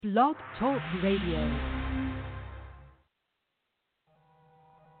Blog Talk Radio.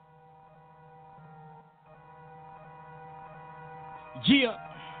 Yeah,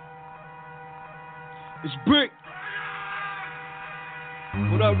 it's Brick.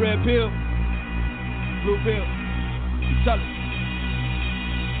 What up, red pill? Blue pill? Tell it.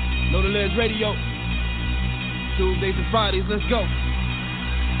 Know the Ledge Radio. Tuesdays and Fridays, let's go.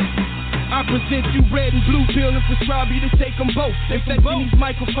 I present you red and blue pill and prescribe you to take them both. Infecting these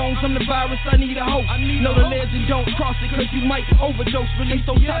microphones, I'm the virus, I need a host. Know the ledge and don't cross it, cause you might overdose. Release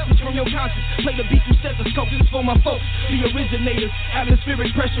those toxins from your conscience. Play the beat through stethoscopes, this for my folks. The originators,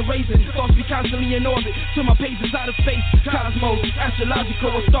 atmospheric pressure raising. Thoughts be constantly in orbit, till my pages out of space. Cosmos,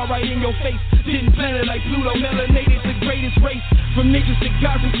 astrological, a star right in your face. Didn't plan it like Pluto, melanated, the greatest race. From niggas to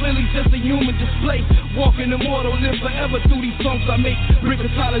gods and clearly just a human display. Walking immortal, live forever through these songs I make.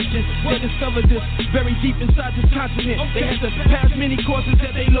 Bricketologists, they discovered this very deep inside this continent. They had to pass many courses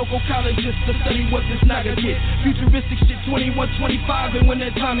at their local colleges to study what this naga get. Futuristic shit, 21-25, and when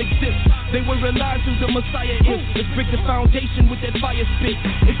that time exists, they will realize who the Messiah is. Let's break the foundation with that fire spit.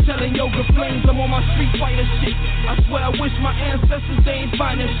 It's telling yoga flames, I'm on my street fighter shit. I swear I wish my ancestors, they ain't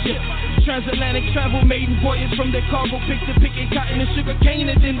find that shit. Transatlantic travel, maiden voyage from their cargo, pick to picking cotton and sugar cane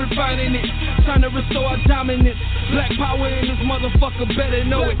and then refining it. Time to restore our dominance. Black power in this motherfucker, better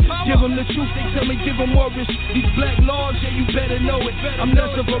know it. Give them the truth, they tell me give them more risk. These black laws, yeah, you better know it. I'm less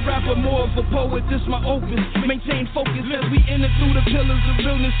of a rapper, more of a poet, this my opus. Maintain focus as we enter through the pillars of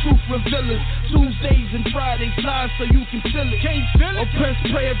realness, truth revealers. Tuesdays and Fridays live so you can feel it. Can't feel it? Oppress,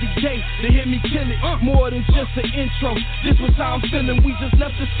 pray every day, they hear me kill it. More than just an intro, this was how I'm feeling. We just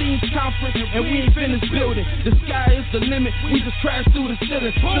left the scenes conference and we ain't finished building. The sky is the limit, we just crashed through the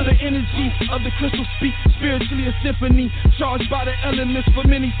ceiling. Feel the energy of the crystal speak, spiritually a symphony, charged by the elements for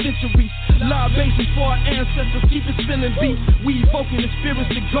many centuries. Live bases for our ancestors, keep it spinning beat. We evoking the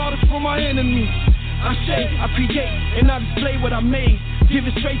spirits that guard us from our enemies. I shade, I create, and I display what I made. Give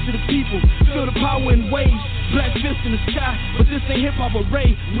it straight to the people, feel the power in waves. Black fist in the sky, but this ain't hip-hop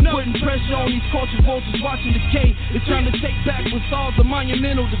array. We're putting pressure on these culture vultures watching decay. It's time to take back what's all the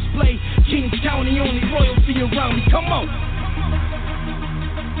monumental display. Kings County, only royalty around me, come on.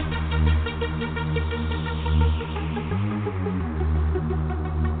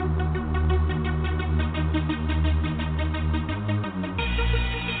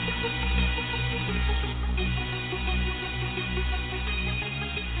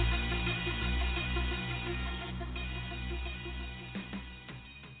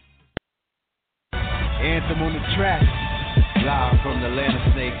 Anthem on the track, live from the land of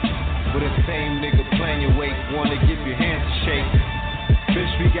snakes. With the same nigga playing your weight, wanna give your hands a shake.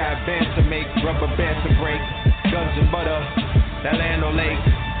 Bitch, we got bands to make, rubber bands to break. Guns and butter, that land on lake.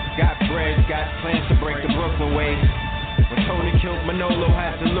 Got bread, got plans to break the Brooklyn way. When Tony killed Manolo,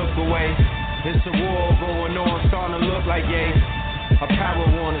 had to look away. It's a war going on, starting to look like yay. Apparel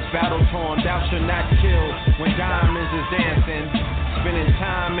worn is battle torn, thou shalt not kill. When diamonds is dancing, spending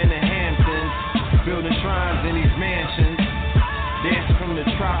time in the Hamptons. Building shrines in these mansions. Dance from the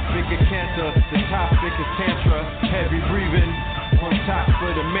tropic of cancer. The topic is tantra. Heavy breathing. On top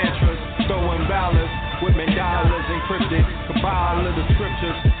for the mantras. Throwing balance. With mandalas encrypted. Cabal of the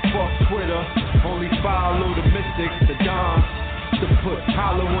scriptures. Fuck Twitter. Only follow the mystics. The dons. To put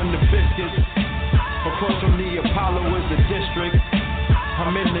hollow in the biscuits. Across from the Apollo is the district.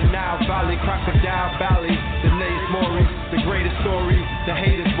 I'm in the Nile Valley. Crocodile Valley. The Nays Maurice. The greatest story. The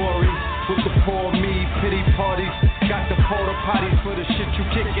haters worry. With the poor me, pity parties. Got the porta potties for the shit you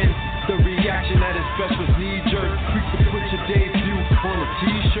kickin'. The reaction at its best was knee-jerk. We could put your debut on a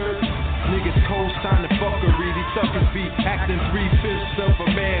t-shirt. Niggas co-sign the fuckery. These suckers be acting 3/5 of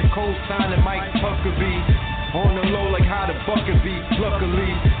a man. Co-signing Mike Huckabee. On the low like how the bucket be.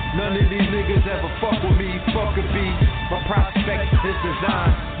 Luckily, none of these niggas ever fuck with me. Fuckabee. My prospect is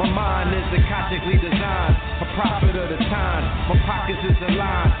designed. My mind is eclectically designed. A prophet of the time. My pockets is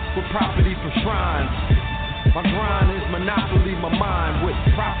aligned with property for shrines. My grind is monopoly, my mind with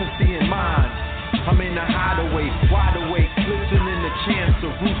prophecy in mind. I'm in the hideaway, wide awake, listening to chants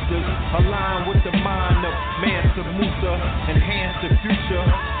of roosters. Align with the mind of Mansa Musa, enhance the future.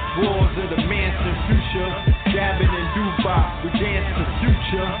 Wars of the Manson future, dabbing in Dubai, we dance the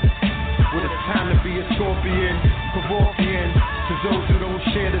future. When it's time to be a scorpion, Kevorkian, to those who don't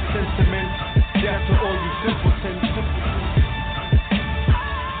share the sentiment, death to all you simpletons.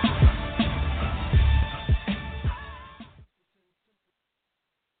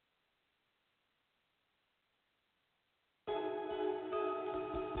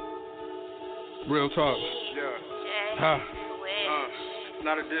 Real talk. Yeah.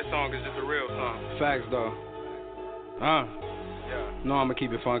 Not a diss song, it's just a real song. Facts though. Yeah. No, I'ma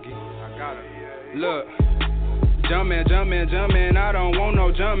keep it funky. I got it. Look. Jumpin', I don't want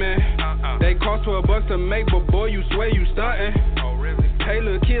no jumpin'. They cost $12 to make, but boy, you swear you stuntin'. Oh, really? Hey,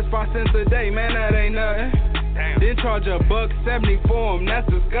 little kids, 5 cents a day, man, that ain't nothing. Damn. Then charge $1.70 for 'em, that's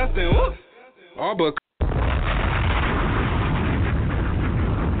disgusting. Woo. All but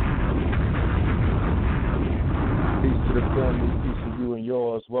peace to the family, peace to you and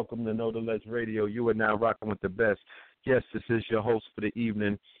yours. Welcome to Know the Ledge Radio. You are now rocking with the best. Yes, this is your host for the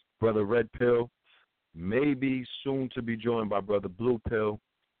evening, Brother Red Pill. Maybe soon to be joined by Brother Blue Pill.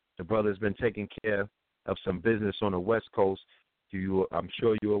 The brother's been taking care of some business on the West Coast. I'm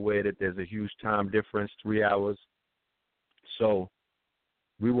sure you're aware that there's a huge time difference, 3 hours. So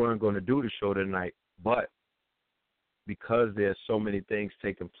we weren't going to do the show tonight, but because there's so many things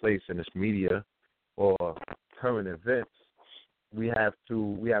taking place in this media or current events, we have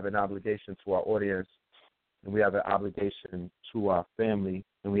an obligation to our audience, and we have an obligation to our family,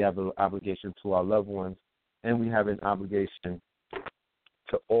 and we have an obligation to our loved ones, and we have an obligation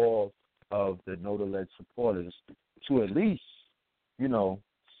to all of the Know the Ledge supporters to at least,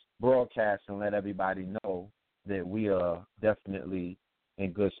 broadcast and let everybody know that we are definitely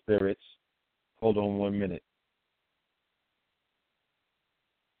in good spirits. Hold on 1 minute.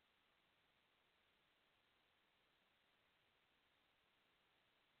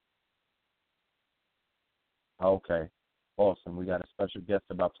 Okay, awesome. We got a special guest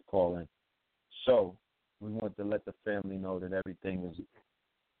about to call in. So we want to let the family know that everything is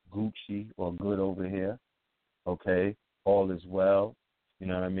Gucci or good over here. Okay, all is well. You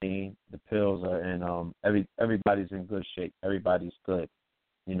know what I mean? The pills are in. Everybody's in good shape. Everybody's good.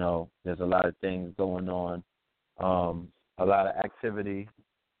 There's a lot of things going on. A lot of activity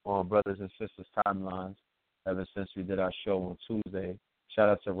on Brothers and Sisters timelines ever since we did our show on Tuesday. Shout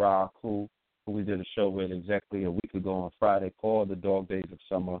out to Ra who we did a show with exactly a week ago on Friday called The Dog Days of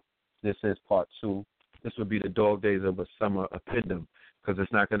Summer. This is part 2. This will be the Dog Days of a Summer Appendum because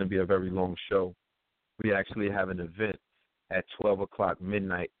it's not going to be a very long show. We actually have an event at 12 o'clock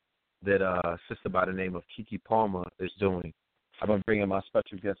midnight that a sister by the name of Kiki Palmer is doing. I'm going to bring in my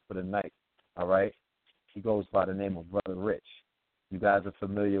special guest for the night, all right? He goes by the name of Brother Rich. You guys are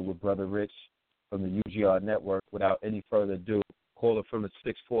familiar with Brother Rich from the UGR Network. Without any further ado, call it from the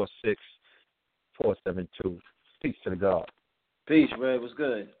 646-472. Peace to the God. Peace, Red. What's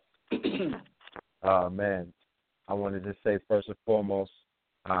good? Man, I wanted to say first and foremost,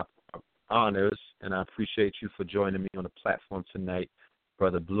 honors, and I appreciate you for joining me on the platform tonight.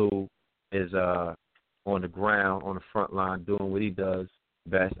 Brother Blue is on the ground, on the front line, doing what he does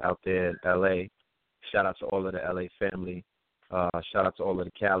best out there in L.A. Shout out to all of the L.A. family. Shout out to all of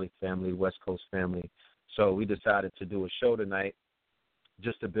the Cali family, West Coast family. So we decided to do a show tonight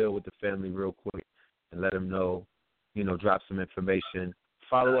just to build with the family real quick and let them know, drop some information,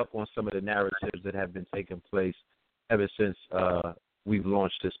 follow up on some of the narratives that have been taking place ever since we've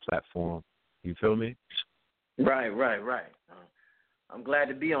launched this platform. You feel me? Right. I'm glad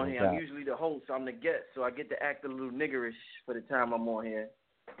to be on here. I'm usually the host. I'm the guest, so I get to act a little niggerish for the time I'm on here.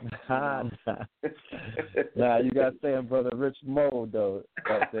 Nah, you got to stay in Brother Rich mode, though.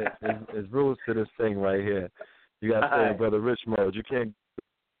 There's rules to this thing right here. You got to stay in Brother Rich mode. You can't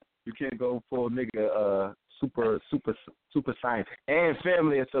go full nigga super science. And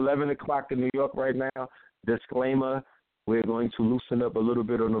family, it's 11 o'clock in New York right now. Disclaimer, we're going to loosen up a little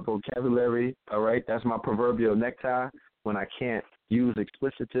bit on the vocabulary, all right? That's my proverbial necktie when I can't use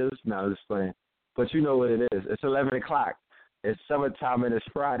explicitives. Now, just playing. But you know what it is. It's 11 o'clock. It's summertime and it's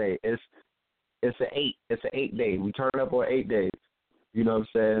Friday. It's an 8. It's an 8 day. We turn up on 8 days. You know what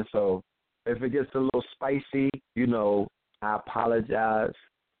I'm saying? So if it gets a little spicy, I apologize.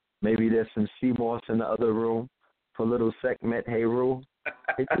 Maybe there's some sea moss in the other room for little segment. Hey, Rue,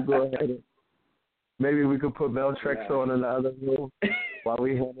 go ahead. Maybe we could put Beltrex on in the other room while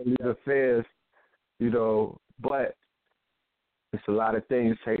we handle these affairs, But it's a lot of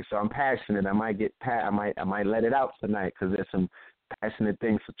things. So I'm passionate. I might let it out tonight because there's some passionate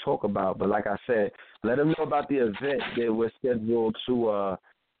things to talk about. But like I said, let them know about the event that we're scheduled to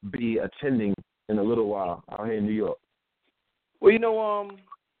be attending in a little while out here in New York. Well,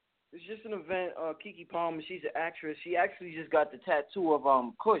 it's just an event. Kiki Palmer, she's an actress. She actually just got the tattoo of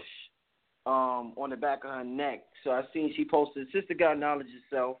Kush on the back of her neck. So I seen she posted, Sister God Knowledge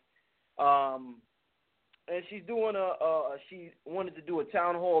Herself. And she's doing she wanted to do a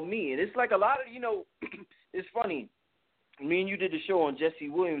town hall meeting. It's like a lot of, it's funny. Me and you did the show on Jesse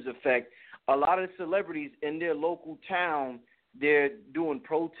Williams Effect. A lot of celebrities in their local town, they're doing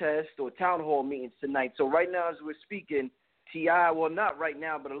protests or town hall meetings tonight. So right now as we're speaking, T.I., well, not right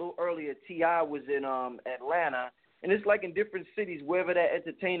now, but a little earlier, T.I. was in Atlanta, And it's like in different cities, wherever that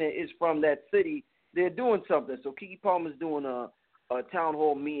entertainer is from that city, they're doing something. So Keke Palmer's doing a town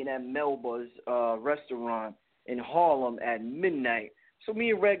hall meeting at Melba's restaurant in Harlem at midnight. So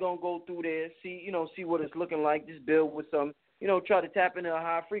me and Red gonna go through there, see what it's looking like, just build with some, try to tap into a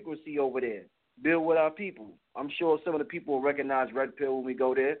high frequency over there, build with our people. I'm sure some of the people will recognize Red Pill when we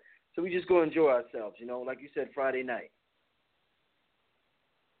go there. So we just go enjoy ourselves, like you said, Friday night.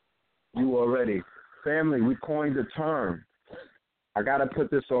 You already. Family, we coined the term. I got to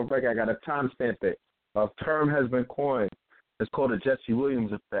put this on record. I got to timestamp it. A term has been coined. It's called the Jesse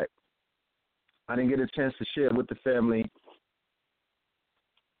Williams effect. I didn't get a chance to share with the family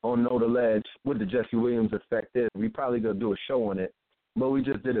on Know the Ledge what the Jesse Williams effect is. We probably going to do a show on it. But we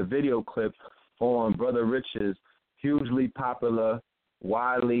just did a video clip on Brother Rich's hugely popular,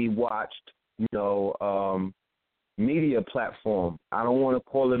 widely watched, media platform. I don't want to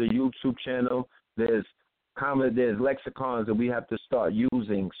call it a YouTube channel. There's lexicons that we have to start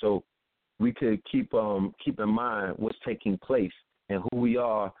using so we could keep in mind what's taking place and who we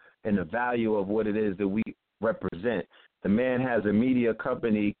are and the value of what it is that we represent. The man has a media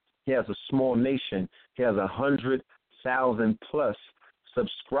company. He has a small nation. He has 100,000 plus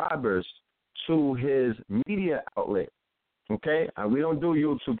subscribers to his media outlet. Okay? And we don't do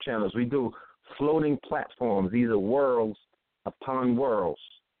YouTube channels. We do floating platforms. These are worlds upon worlds.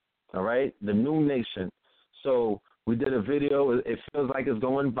 All right? The new nation. So we did a video. It feels like it's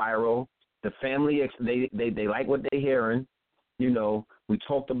going viral. The family, they like what they're hearing. We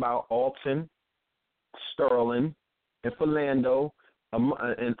talked about Alton, Sterling, and Philando,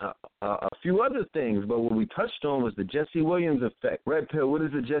 and a few other things. But what we touched on was the Jesse Williams effect. Red Pill, what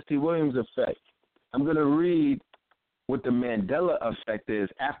is the Jesse Williams effect? I'm going to read what the Mandela effect is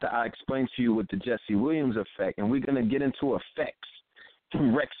after I explain to you what the Jesse Williams effect, and we're going to get into effects,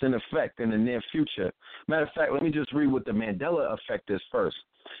 Rex and effect in the near future. Matter of fact, let me just read what the Mandela effect is first.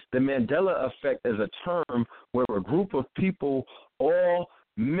 The Mandela effect is a term where a group of people all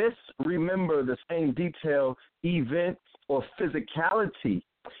misremember the same detail, event, or physicality.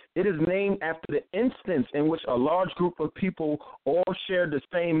 It is named after the instance in which a large group of people all shared the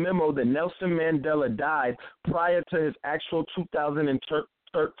same memo that Nelson Mandela died prior to his actual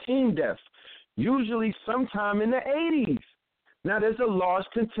 2013 death, usually sometime in the 80s. Now, there's a large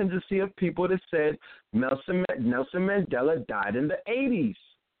contingency of people that said Nelson Mandela died in the 80s.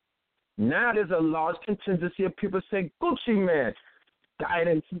 Now there's a large contingency of people saying Gucci Man died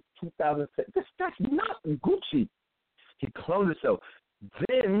in 2006. That's not Gucci. He cloned himself.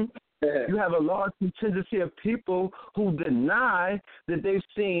 Then you have a large contingency of people who deny that they've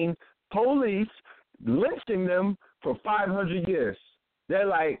seen police lynching them for 500 years. They're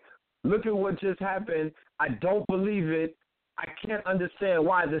like, look at what just happened. I don't believe it. I can't understand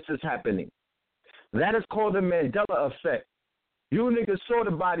why this is happening. That is called the Mandela effect. You niggas saw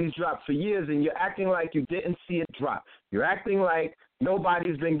the bodies drop for years, and you're acting like you didn't see it drop. You're acting like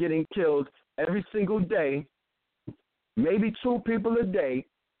nobody's been getting killed every single day, maybe 2 people a day,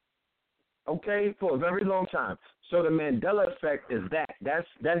 okay, for a very long time. So the Mandela effect is that. That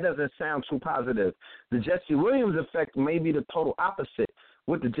doesn't sound too positive. The Jesse Williams effect may be the total opposite.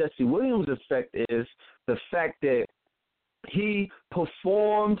 What the Jesse Williams effect is the fact that he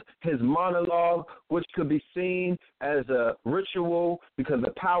performed his monologue, which could be seen as a ritual because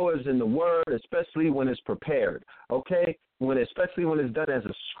the power is in the word, especially when it's prepared, okay? Especially when it's done as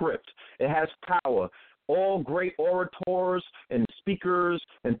a script. It has power. All great orators and speakers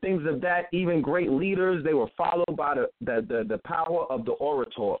and things of that, even great leaders, they were followed by the power of the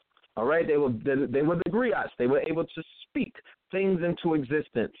orator. All right? They were the griots. They were able to speak things into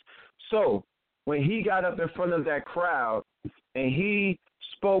existence. So when he got up in front of that crowd and he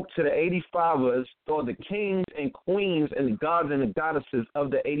spoke to the 85ers, or the kings and queens and the gods and the goddesses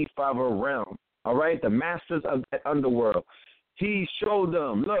of the 85er realm, all right, the masters of that underworld, he showed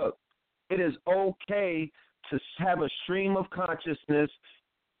them, look, it is okay to have a stream of consciousness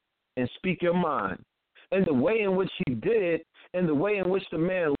and speak your mind. And the way in which he did it and the way in which the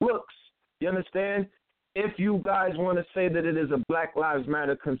man looks, you understand? If you guys want to say that it is a Black Lives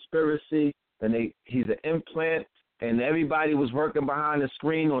Matter conspiracy, then he's an implant, and everybody was working behind the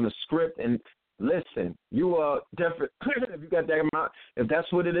screen on the script. And listen, you are different. If you got that amount, if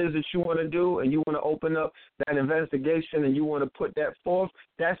that's what it is that you want to do, and you want to open up that investigation and you want to put that forth,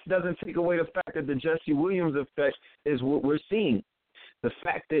 that doesn't take away the fact that the Jesse Williams effect is what we're seeing. The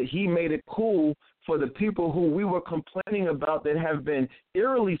fact that he made it cool for the people who we were complaining about that have been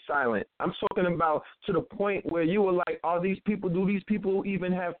eerily silent. I'm talking about to the point where you were like, do these people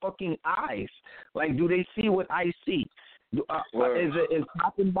even have fucking eyes? Like, do they see what I see? Is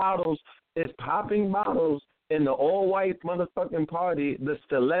popping bottles in the all-white motherfucking party, the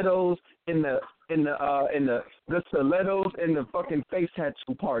stilettos in the stilettos in the fucking face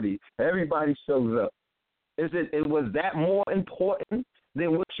tattoo party. Everybody shows up. Was that more important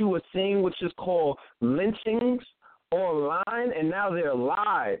than what you were seeing, which is called lynchings online, and now they're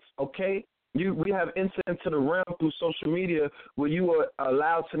live, okay? We have incidents to the realm through social media where you are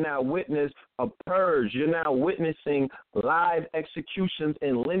allowed to now witness a purge. You're now witnessing live executions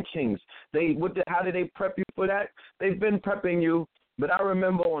and lynchings. How did they prep you for that? They've been prepping you. But I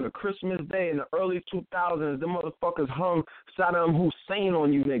remember on a Christmas day in the early 2000s, the motherfuckers hung Saddam Hussein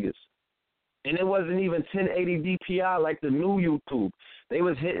on you niggas. And it wasn't even 1080 DPI like the new YouTube. They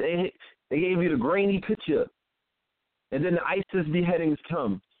gave you the grainy picture. And then the ISIS beheadings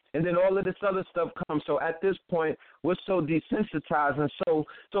come. And then all of this other stuff comes. So at this point, we're so desensitized and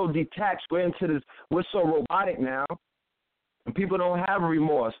so detached. We're so robotic now. And people don't have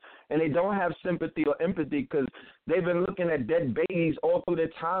remorse. And they don't have sympathy or empathy because they've been looking at dead babies all through their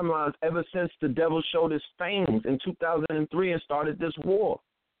timelines ever since the devil showed his fangs in 2003 and started this war.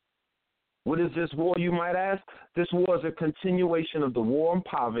 What is this war, you might ask? This war is a continuation of the war on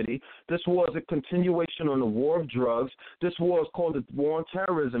poverty. This war is a continuation on the war of drugs. This war is called the war on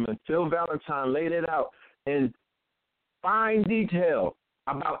terrorism. And Phil Valentine laid it out in fine detail,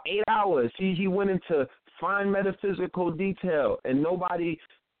 about 8 hours. He went into fine metaphysical detail, and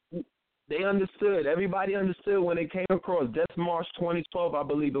they understood. Everybody understood when they came across Death March 2012, I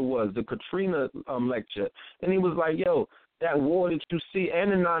believe it was, the Katrina lecture. And he was like, yo, that war that you see,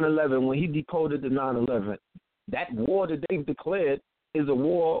 and the 9/11, when he decoded the 9/11, that war that they've declared is a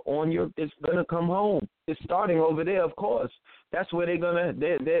war it's going to come home. It's starting over there, of course. That's where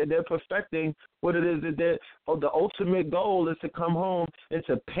they're perfecting what it is that the ultimate goal is to come home and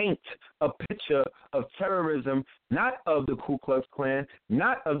to paint a picture of terrorism, not of the Ku Klux Klan,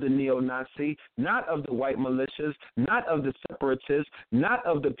 not of the neo-Nazi, not of the white militias, not of the separatists, not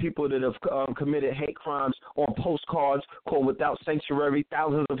of the people that have committed hate crimes on postcards called Without Sanctuary,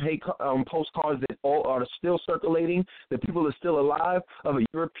 thousands of hate postcards that all are still circulating, that people are still alive of a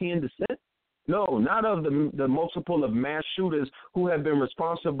European descent. No, not of the multiple of mass shooters who have been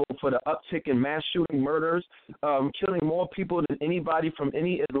responsible for the uptick in mass shooting murders, killing more people than anybody from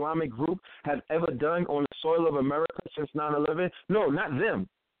any Islamic group has ever done on the soil of America since 9/11. No, not them.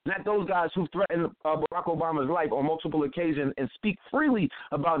 Not those guys who threatened Barack Obama's life on multiple occasions and speak freely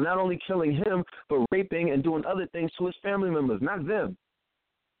about not only killing him, but raping and doing other things to his family members. Not them.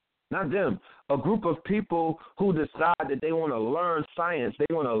 Not them. A group of people who decide that they want to learn science,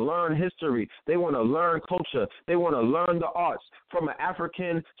 they want to learn history, they want to learn culture, they want to learn the arts from an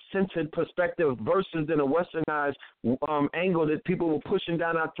African-centered perspective versus in a westernized angle that people were pushing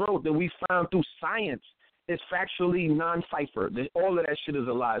down our throat that we found through science. It's factually non-cipher. All of that shit is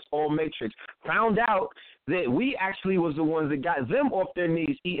a lie. It's all matrix. Found out that we actually was the ones that got them off their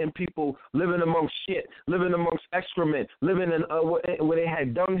knees, eating people, living amongst shit, living amongst excrement, living in where they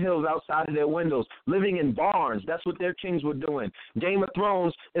had dung hills outside of their windows, living in barns. That's what their kings were doing. Game of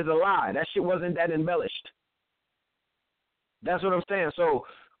Thrones is a lie. That shit wasn't that embellished. That's what I'm saying. So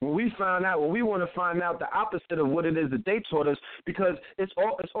when we want to find out the opposite of what it is that they taught us, because it's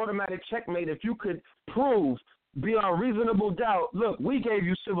automatic checkmate if you could prove beyond reasonable doubt, look, we gave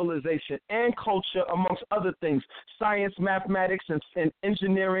you civilization and culture amongst other things, science, mathematics, and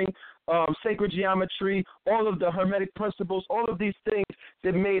engineering, sacred geometry, all of the Hermetic principles, all of these things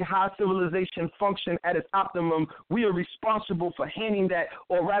that made high civilization function at its optimum. We are responsible for handing that,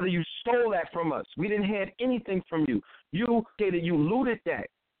 or rather you stole that from us. We didn't hand anything from you. You looted that.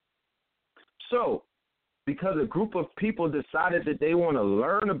 So, because a group of people decided that they want to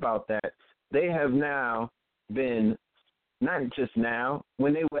learn about that, they have now been, not just now,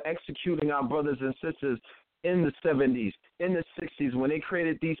 when they were executing our brothers and sisters in the 70s, in the 60s, when they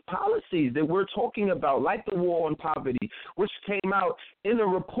created these policies that we're talking about, like the war on poverty, which came out in a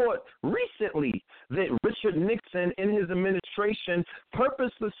report recently that Richard Nixon in his administration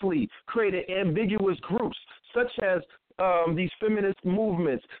purposely created ambiguous groups, such as these feminist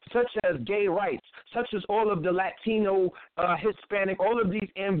movements, such as gay rights, such as all of the Latino, Hispanic, all of these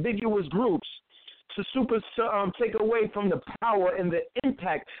ambiguous groups to take away from the power and the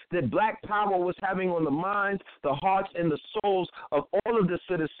impact that black power was having on the minds, the hearts, and the souls of all of the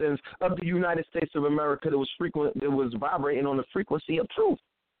citizens of the United States of America that was vibrating on the frequency of truth.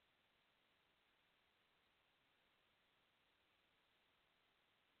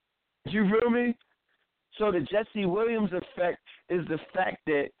 You feel me? So the Jesse Williams effect is the fact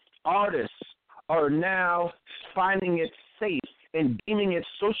that artists are now finding it safe and deeming it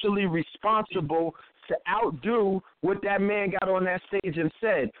socially responsible to outdo what that man got on that stage and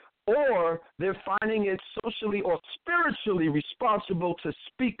said. or they're finding it socially or spiritually responsible to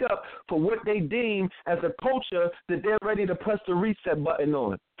speak up for what they deem as a culture that they're ready to press the reset button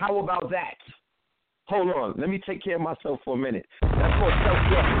on. How about that? Hold on. Let me take care of myself for a minute. That's called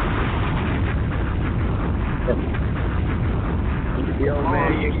self-worth. Yo,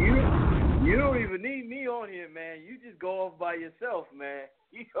 man, you don't even need me on here, man. You just go off by yourself, man.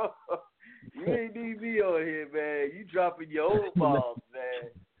 You ain't need me on here, man. You dropping your own balls, man.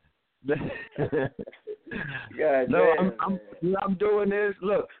 I'm doing this.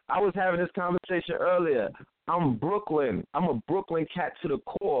 Look, I was having this conversation earlier. I'm Brooklyn. I'm a Brooklyn cat to the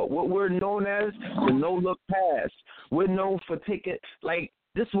core. What we're known as the no look pass. We're known for taking, like,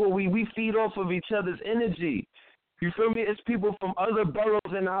 this is what we feed off of each other's energy. You feel me? It's people from other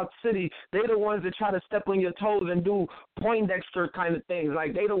boroughs in our city. They the ones that try to step on your toes and do Poindexter kind of things.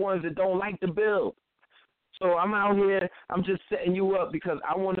 Like, they the ones that don't like to build. So I'm out here, I'm just setting you up because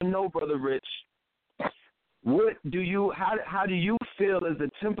I want to know, Brother Rich, how do you feel is the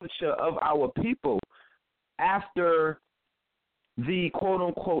temperature of our people after the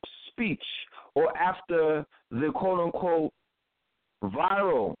quote-unquote speech or after the quote-unquote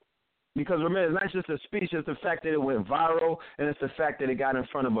viral? Because remember, it's not just a speech, it's the fact that it went viral, and it's the fact that it got in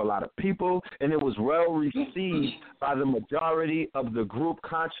front of a lot of people, and it was well received by the majority of the group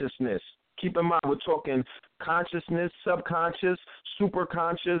consciousness. Keep in mind, we're talking consciousness, subconscious,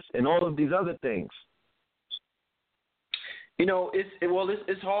 superconscious, and all of these other things. You know,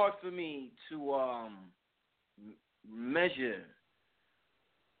 it's hard for me to measure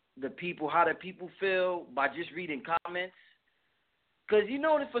how the people feel by just reading comments. Because you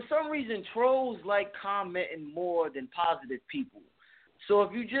know that for some reason trolls like commenting more than positive people. So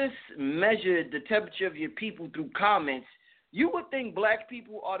if you just measure the temperature of your people through comments, you would think black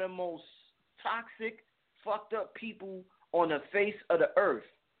people are the most toxic, fucked up people on the face of the earth.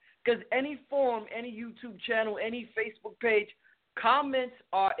 Because any forum, any YouTube channel, any Facebook page, comments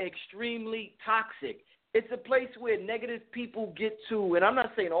are extremely toxic. It's a place where negative people get to, and I'm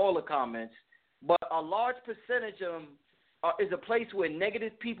not saying all the comments, but a large percentage of them is a place where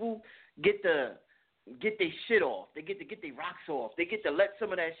negative people get their shit off. They get their rocks off. They get to let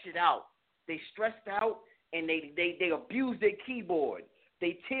some of that shit out. They stressed out and they abuse their keyboard.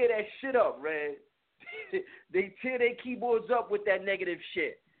 They tear that shit up, Red. They tear their keyboards up with that negative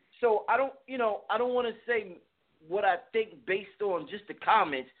shit. So I don't want to say what I think based on just the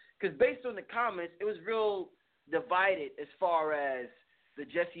comments, because based on the comments, it was real divided as far as the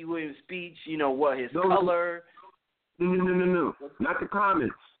Jesse Williams speech. You know what his color. No, not the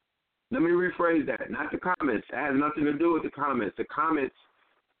comments. Let me rephrase that. Not the comments. It has nothing to do with the comments. The comments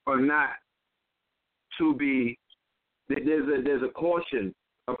are not to be. There's a caution,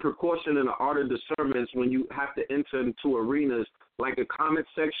 a precaution in the art of discernment when you have to enter into arenas like the comment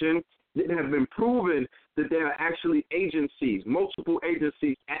section. It has been proven that there are actually agencies, multiple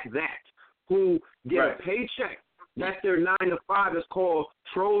agencies at that, who get a paycheck. That's their 9 to 5. It's called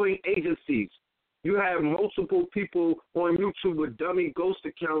trolling agencies. You have multiple people on YouTube with dummy ghost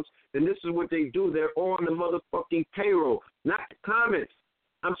accounts, and this is what they do. They're on the motherfucking payroll, not the comments.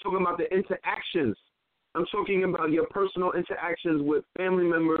 I'm talking about the interactions. I'm talking about your personal interactions with family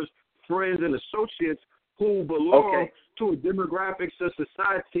members, friends, and associates who belong to a demographics of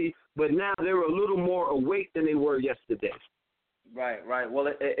society, but now they're a little more awake than they were yesterday. Right. Well,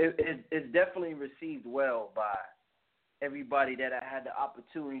 it's definitely received well by everybody that I had the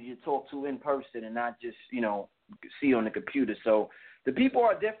opportunity to talk to in person and not just, see on the computer. So the people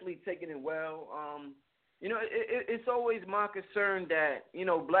are definitely taking it well. It's always my concern that,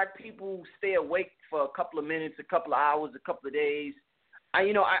 black people stay awake for a couple of minutes, a couple of hours, a couple of days. I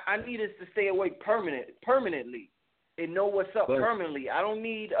need us to stay awake permanently and know what's up permanently. I don't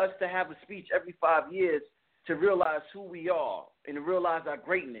need us to have a speech every 5 years to realize who we are and to realize our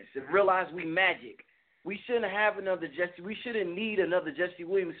greatness and realize we magic. We shouldn't have another Jesse. We shouldn't need another Jesse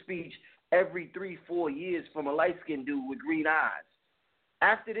Williams speech every 3-4 years from a light-skinned dude with green eyes.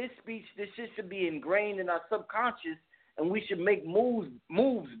 After this speech, this shit should be ingrained in our subconscious, and we should make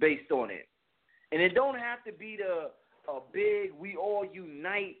moves based on it. And it don't have to be a big we all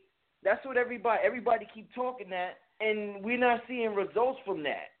unite. That's what everybody keep talking that, and we're not seeing results from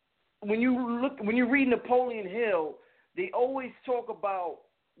that. When you read Napoleon Hill, they always talk about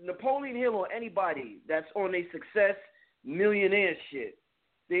Napoleon Hill or anybody that's on a success millionaire shit.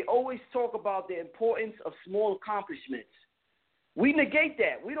 They always talk about the importance of small accomplishments. We negate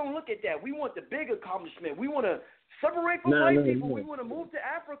that. We don't look at that. We want the big accomplishment. We want to separate from white people. We want to move to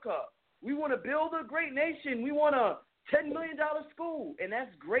Africa. We want to build a great nation. We want a $10 million school, and that's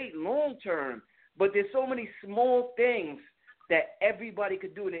great long term. But there's so many small things that everybody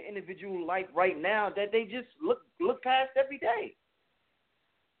could do in an individual life right now that they just look past every day.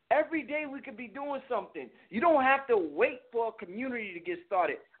 Every day we could be doing something. You don't have to wait for a community to get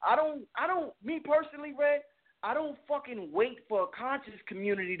started. Me personally, Red, I don't fucking wait for a conscious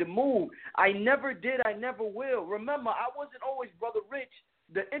community to move. I never did. I never will. Remember, I wasn't always Brother Rich,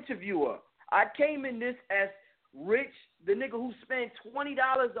 the interviewer. I came in this as Rich, the nigga who spent $20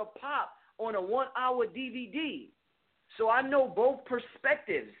 a pop on a 1-hour DVD. So I know both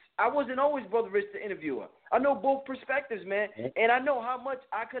perspectives. I wasn't always Brother Rich, the interviewer. I know both perspectives, man. And I know how much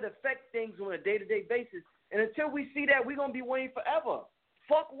I could affect things on a day-to-day basis. And until we see that, we're going to be waiting forever.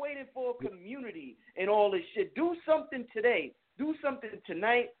 Fuck waiting for a community and all this shit. Do something today. Do something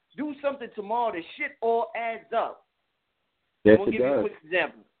tonight. Do something tomorrow. The shit all adds up. Yes, I'm going to give does. you a quick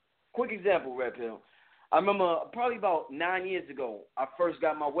example. Quick example, Red Pill. I remember probably about 9 years ago, I first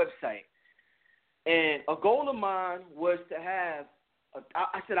got my website. And a goal of mine was to have,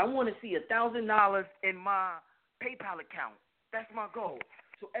 I said, I want to see $1,000 in my PayPal account. That's my goal.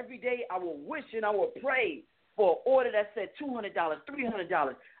 So every day I would wish and I would pray for an order that said $200,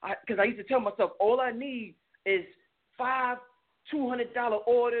 $300. Because I used to tell myself, all I need is 5 $200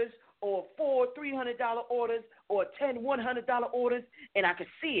 orders or 4 $300 orders or 10 $100 orders, and I could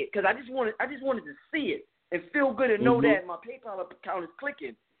see it. Because I just wanted to see it and feel good and know that my PayPal account is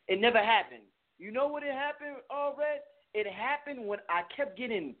clicking. It never happened. You know what it happened, Red? It happened when I kept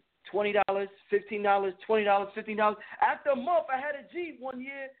getting $20, $15, $20, $15. After a month, I had a G one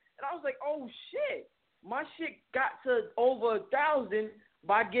year, and I was like, oh, shit. My shit got to over 1,000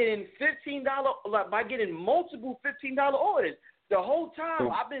 by getting by getting multiple $15 orders. The whole time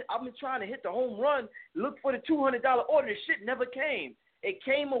I've been trying to hit the home run, look for the $200 order. The shit never came. It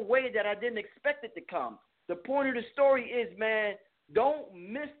came a way that I didn't expect it to come. The point of the story is, man, don't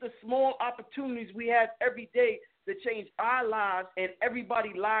miss the small opportunities we have every day to change our lives and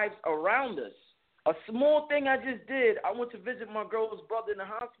everybody's lives around us. A small thing I just did, I went to visit my girl's brother in the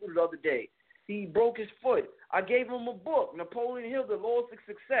hospital the other day. He broke his foot. I gave him a book, Napoleon Hill, The Laws of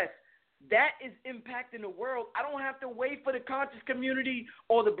Success. That is impacting the world. I don't have to wait for the conscious community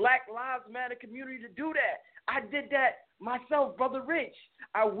or the Black Lives Matter community to do that. I did that myself, Brother Rich.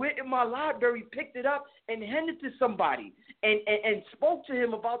 I went in my library, picked it up, and handed it to somebody and spoke to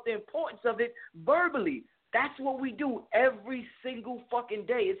him about the importance of it verbally. That's what we do every single fucking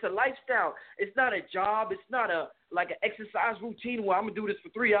day. It's a lifestyle. It's not a job. It's not like an exercise routine where I'm going to do this for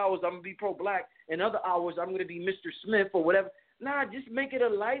 3 hours, I'm going to be pro-Black, and other hours I'm going to be Mr. Smith or whatever. Nah, just make it a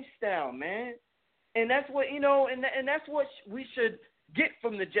lifestyle, man. And that's what, and that's what we should get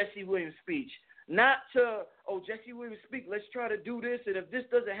from the Jesse Williams speech. Not to, Jesse Williams speak, let's try to do this, and if this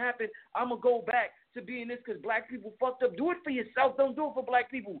doesn't happen, I'm going to go back to being this because Black people fucked up. Do it for yourself. Don't do it for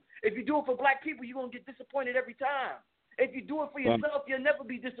Black people. If you do it for Black people, you're going to get disappointed every time. If you do it for yourself, you'll never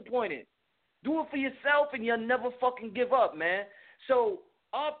be disappointed. Do it for yourself, and you'll never fucking give up, man. So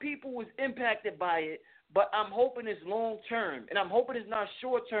our people was impacted by it, but I'm hoping it's long term, and I'm hoping it's not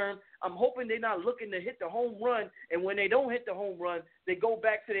short term. I'm hoping they're not looking to hit the home run, and when they don't hit the home run, they go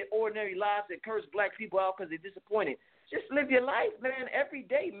back to their ordinary lives and curse Black people out because they're disappointed. Just live your life, man, every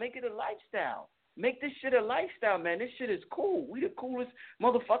day. Make it a lifestyle. Make this shit a lifestyle, man. This shit is cool. We the coolest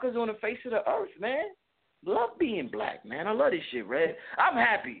motherfuckers on the face of the earth, man. Love being Black, man. I love this shit, Red. I'm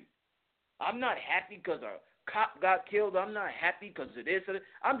happy. I'm not happy because a cop got killed. I'm not happy because of this or that.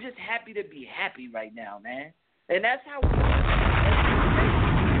 I'm just happy to be happy right now, man. And that's how we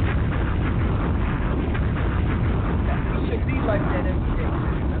should be like that every day,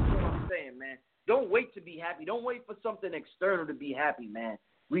 man. That's what I'm saying, man. Don't wait to be happy. Don't wait for something external to be happy, man.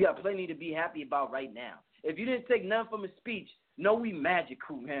 We got plenty to be happy about right now. If you didn't take none from his speech, no, we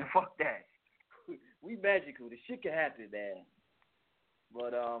magical, man. Fuck that. We magical. The shit can happen, man.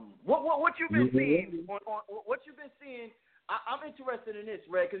 But what you've been seeing? What you've been seeing? I'm interested in this,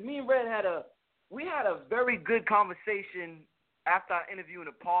 Red, because me and Red had a very good conversation after our interview in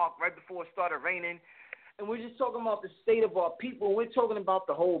the park right before it started raining, and we're just talking about the state of our people. We're talking about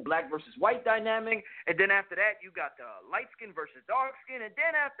the whole Black versus white dynamic, and then after that, you got the light skin versus dark skin, and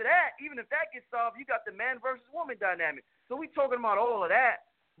then after that, even if that gets solved, you got the man versus woman dynamic. So we're talking about all of that.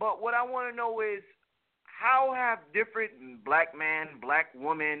 But what I want to know is, how have different Black man, Black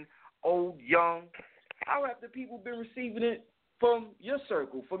woman, old, young, how have the people been receiving it from your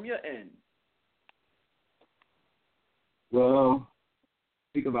circle, from your end? Well,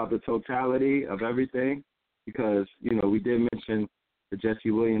 speak about the totality of everything because, we did mention the Jesse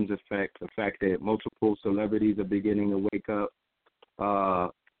Williams effect, the fact that multiple celebrities are beginning to wake up.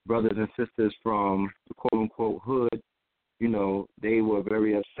 Brothers and sisters from the quote-unquote hood, they were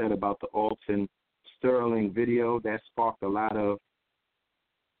very upset about the Alton Sterling video that sparked a lot of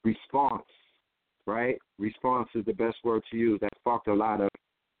response, right? Response is the best word to use. That sparked a lot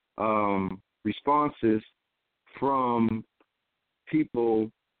of responses from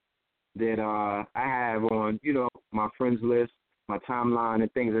people that I have on, my friends list, my timeline,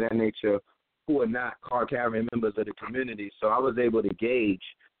 and things of that nature, who are not card-carrying members of the community. So I was able to gauge,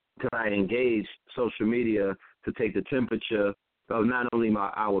 because I engaged social media to take the temperature of not only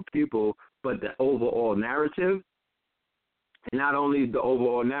our people, but the overall narrative. And not only the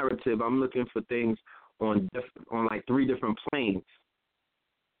overall narrative, I'm looking for things on like 3 different planes.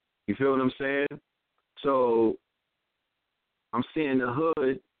 You feel what I'm saying? So I'm seeing the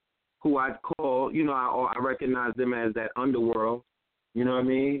hood, who I'd call, I recognize them as that underworld. You know what I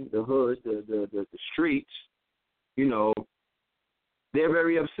mean? The hood, the streets. They're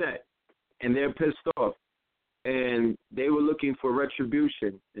very upset and they're pissed off, and they were looking for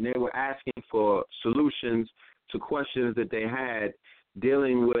retribution, and they were asking for solutions to questions that they had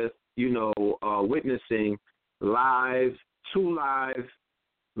dealing with, witnessing 2 live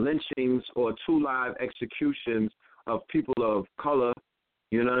lynchings or 2 live executions of people of color,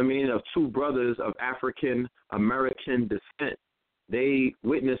 of 2 brothers of African American descent. They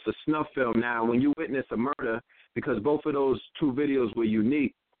witnessed a snuff film. Now, when you witness a murder, because both of those 2 videos were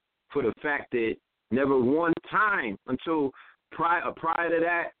unique for the fact that never one time until prior to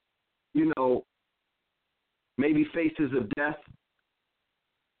that, maybe faces of death.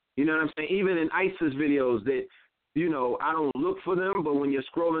 You know what I'm saying? Even in ISIS videos that, I don't look for them, but when you're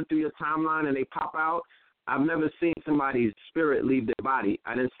scrolling through your timeline and they pop out, I've never seen somebody's spirit leave their body.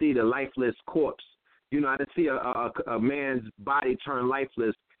 I didn't see the lifeless corpse. I didn't see a man's body turn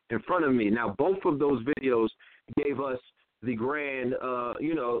lifeless in front of me. Now, both of those videos gave us the grand,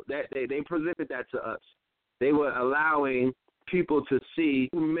 that they presented that to us. They were allowing people to see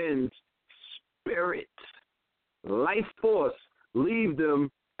men's spirit, life force, leave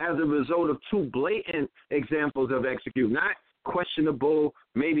them as a result of 2 blatant examples of execute. Not questionable,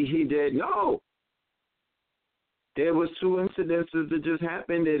 maybe he did. No. There was 2 incidences that just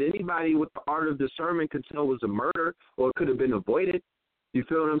happened that anybody with the art of discernment could tell was a murder or it could have been avoided. You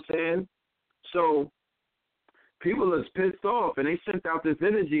feel what I'm saying? So people are pissed off, and they sent out this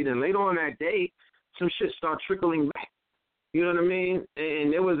energy. Then later on that day, some shit started trickling back. You know what I mean?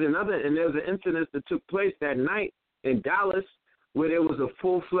 And there was an incident that took place that night in Dallas where there was a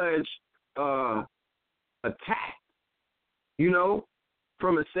full-fledged attack,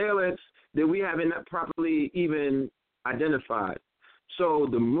 from assailants that we haven't properly even identified. So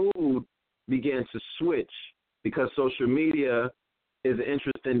the mood began to switch because social media is an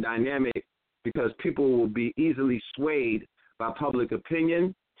interesting dynamic, because people will be easily swayed by public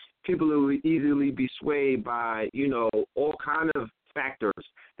opinion. People will easily be swayed by, all kind of factors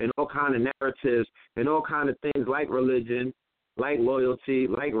and all kind of narratives and all kind of things like religion, like loyalty,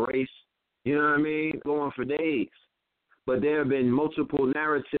 like race, you know what I mean, going for days. But there have been multiple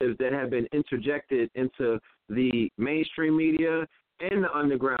narratives that have been interjected into the mainstream media and the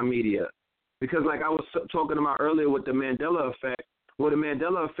underground media. Because like I was talking about earlier with the Mandela effect, the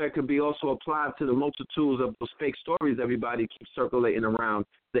Mandela effect could be also applied to the multitudes of those fake stories everybody keeps circulating around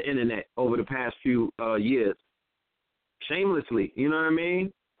the internet over the past few years. Shamelessly, you know what I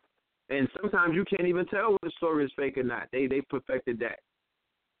mean? And sometimes you can't even tell whether the story is fake or not. They perfected that.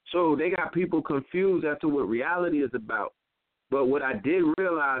 So they got people confused as to what reality is about. But what I did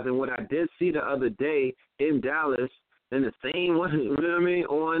realize and what I did see the other day in Dallas, in the same one, you know what I mean,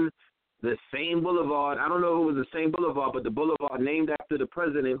 on the same boulevard. I don't know if it was the same boulevard, but the boulevard named after the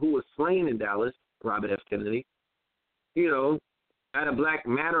president who was slain in Dallas, Robert F. Kennedy, at a Black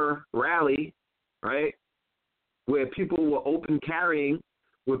Matter rally, right, where people were open carrying,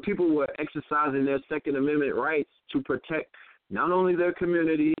 where people were exercising their Second Amendment rights to protect not only their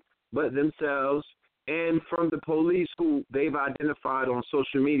community, but themselves, and from the police who they've identified on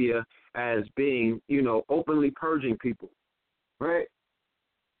social media as being, openly purging people, right?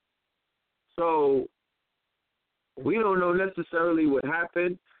 So we don't know necessarily what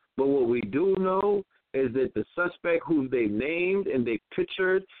happened, but what we do know is that the suspect who they've named and they've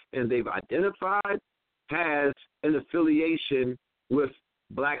pictured and they've identified has an affiliation with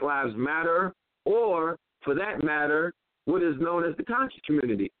Black Lives Matter, or, for that matter, what is known as the conscious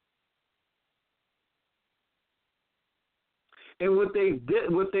community. And what they've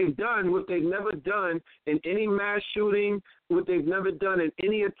done, what they've never done in any mass shooting, what they've never done in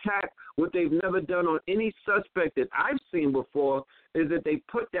any attack, what they've never done on any suspect that I've seen before, is that they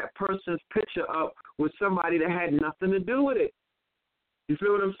put that person's picture up with somebody that had nothing to do with it. You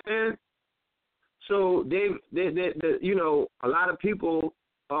feel what I'm saying? So they a lot of people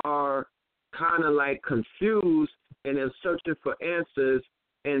are kind of like confused and they're searching for answers,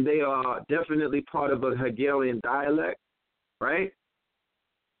 and they are definitely part of a Hegelian dialect, right?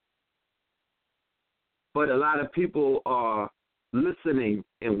 But a lot of people are listening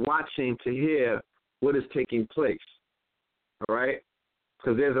and watching to hear what is taking place, all right?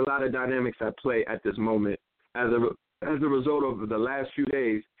 Because there's a lot of dynamics at play at this moment as a result of the last few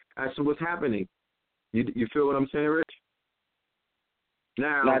days as to what's happening. You feel what I'm saying, Rich?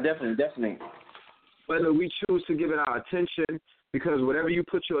 Now, No, definitely. Whether we choose to give it our attention, because whatever you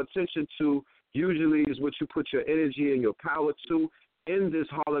put your attention to usually is what you put your energy and your power to in this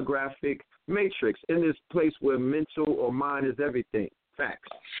holographic matrix, in this place where mental or mind is everything. Facts.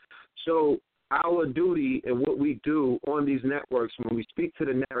 So our duty and what we do on these networks, when we speak to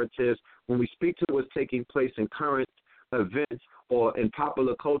the narratives, when we speak to what's taking place in current events or in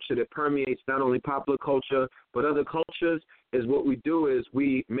popular culture that permeates not only popular culture but other cultures, is what we do is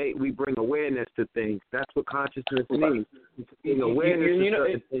we bring awareness to things. That's what consciousness means. Bring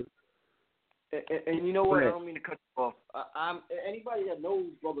awareness to things. And you know what? I don't mean to cut you off. Anybody that knows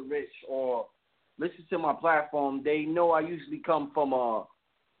Brother Rich or listens to my platform, they know I usually come from a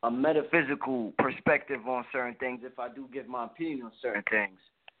metaphysical perspective on certain things if I do give my opinion on certain things.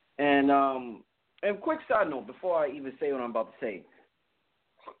 And quick side note, before I even say what I'm about to say,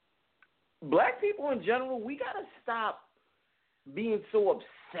 black people in general, we got to stop being so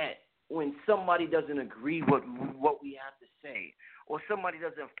upset when somebody doesn't agree with what we have to say, or somebody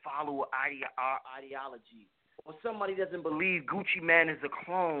doesn't follow our ideology, or somebody doesn't believe Gucci Mane is a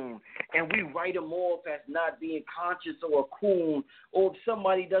clone, and we write him off as not being conscious or a coon, or if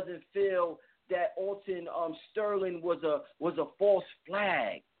somebody doesn't feel that Alton Sterling was a false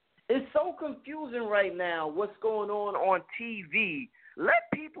flag. It's so confusing right now what's going on TV.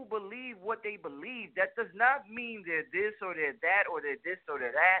 Let people believe what they believe. That does not mean they're this or they're that or they're this or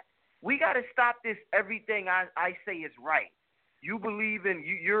they're that. We got to stop this everything I say is right. You believe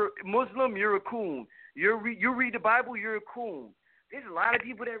you're Muslim, you're a coon. You read the Bible, you're a coon. There's a lot of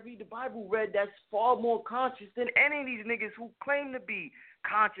people that read the Bible that's far more conscious than any of these niggas who claim to be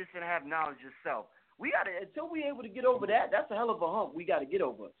conscious and have knowledge of self. We got to, until we're able to get over that, that's a hell of a hump we got to get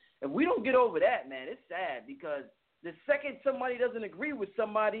over. If we don't get over that, man, it's sad, because the second somebody doesn't agree with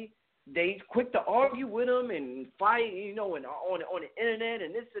somebody, they quick to argue with them and fight, and on the internet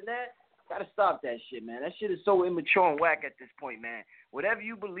and this and that. Gotta stop that shit, man. That shit is so immature and whack at this point, man. Whatever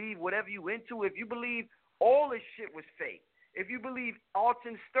you believe, whatever you into, if you believe all this shit was fake, if you believe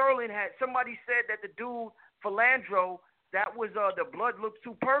Alton Sterling somebody said that the dude Philandro, that was the blood looked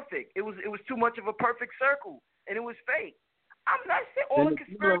too perfect. It was too much of a perfect circle, and it was fake. I'm not saying all the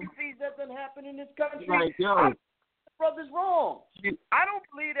conspiracies that done happen in this country. Like, brother's wrong. I don't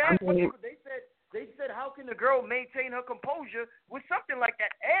believe that. They said, how can the girl maintain her composure with something like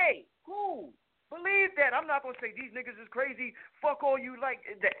that? Hey, cool. Believe that. I'm not going to say these niggas is crazy. Fuck all you like.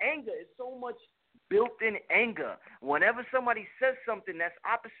 The anger is so much built-in anger. Whenever somebody says something that's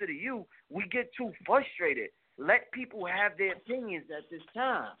opposite of you, we get too frustrated. Let people have their opinions at this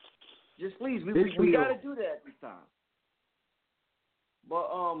time. Just please, we got to do that at this time. But,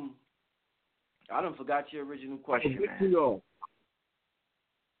 I done forgot your original question, man.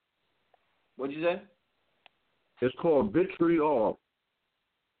 What'd you say? It's called vitriol.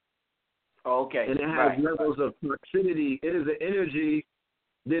 Oh, okay. And it has levels of toxicity. It is an energy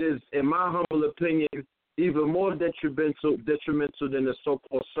that is, in my humble opinion, even more detrimental than the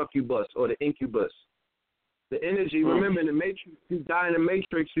so-called succubus or the incubus. The energy, remember, in the Matrix, you die in the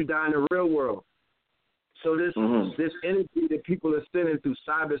Matrix, you die in the real world. So this energy that people are sending through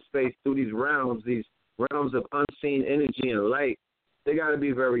cyberspace, through these realms of unseen energy and light, they got to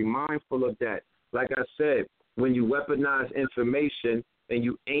be very mindful of that. Like I said, when you weaponize information and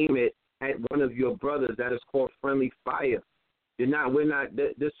you aim it at one of your brothers, that is called friendly fire. This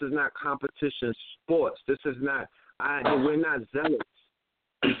is not competition sports. This is not, we're not zealots.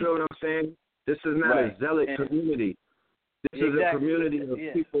 You feel what I'm saying? This is not a zealot community. This is a community of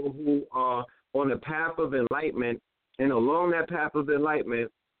people who are on the path of enlightenment, and along that path of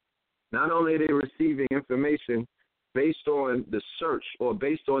enlightenment, not only are they receiving information based on the search or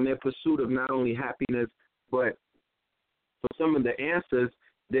based on their pursuit of not only happiness, but for some of the answers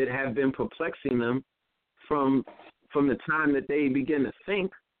that have been perplexing them from the time that they begin to think.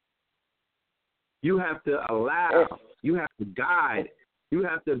 You have to allow, you have to guide, you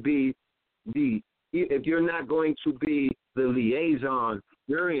have to be if you're not going to be the liaison,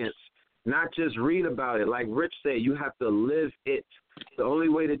 experience, not just read about it. Like Rich said, you have to live it. The only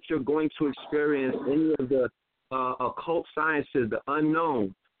way that you're going to experience any of the occult sciences, the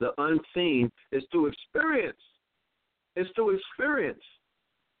unknown, the unseen, is through experience. It's through experience.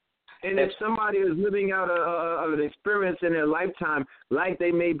 And if somebody is living out an experience in their lifetime, like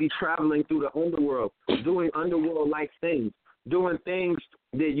they may be traveling through the underworld, doing underworld-like things, doing things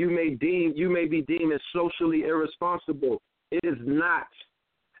that you may be deemed as socially irresponsible, it is not.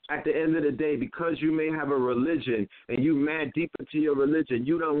 At the end of the day, because you may have a religion and you mad deep into your religion,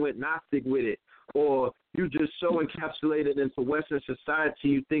 you done went Gnostic with it, or you just so encapsulated into Western society,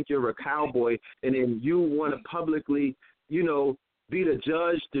 you think you're a cowboy, and then you want to publicly, be the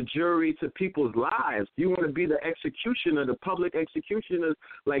judge, the jury to people's lives. You want to be the executioner, the public executioner,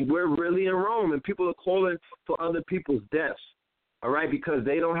 like we're really in Rome, and people are calling for other people's deaths. All right, because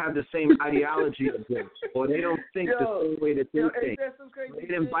they don't have the same ideology as them, or they don't think the same way that they think. They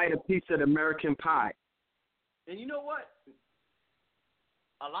didn't bite a piece of the American pie. And you know what?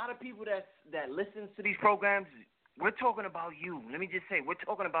 A lot of people that listens to these programs, we're talking about you. Let me just say, we're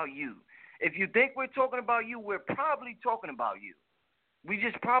talking about you. If you think we're talking about you, we're probably talking about you. We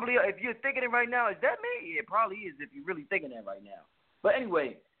just probably, if you're thinking it right now, is that me? It probably is if you're really thinking that right now. But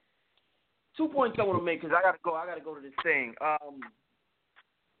anyway, 2 points I want to make because I got to go to this thing.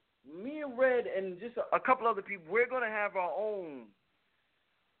 Me and Red and just a couple other people, we're going to have our own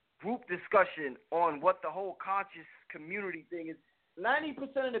group discussion on what the whole conscious community thing is.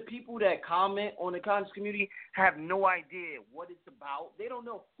 90% of the people that comment on the conscious community have no idea what it's about. They don't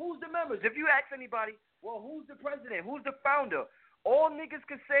know who's the members. If you ask anybody, well, who's the president? Who's the founder? All niggas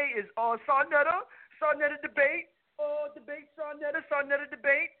can say is Sarnetta debate, debate Sarnetta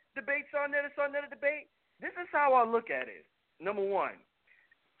debate, debate Sarnetta debate. This is how I look at it. Number one,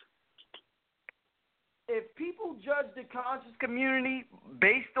 if people judge the conscious community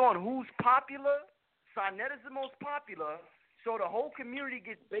based on who's popular, Sarnetta's the most popular, so the whole community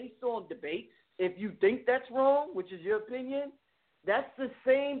gets based on debates. If you think that's wrong, which is your opinion, that's the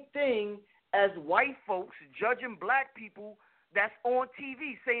same thing as white folks judging black people that's on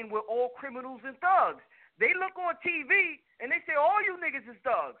TV saying we're all criminals and thugs. They look on TV and they say all you niggas is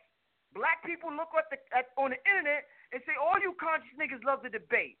thugs. Black people look on the internet and say all you conscious niggas love to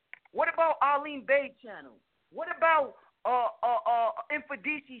debate. What about Arlene Bay channel? What about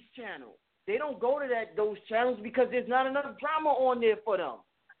Infadici's channel? They don't go to those channels because there's not enough drama on there for them.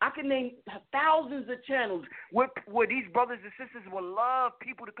 I can name thousands of channels where these brothers and sisters will love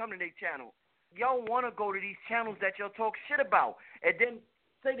people to come to their channel. Y'all want to go to these channels that y'all talk shit about and then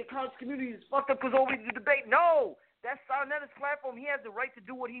say the conscious community is fucked up because always the debate. No, that's Sarnetta's platform. He has the right to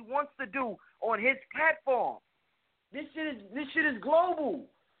do what he wants to do on his platform. This shit is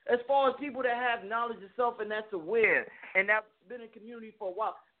global as far as people that have knowledge of self and that's aware and that's been in community for a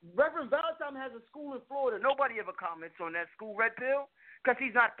while. Reverend Valentine has a school in Florida. Nobody ever comments on that school, Red Pill, because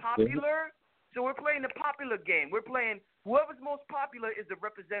he's not popular. So we're playing the popular game. We're playing whoever's most popular is the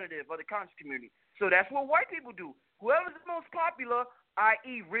representative of the conscious community. So that's what white people do. Whoever's the most popular,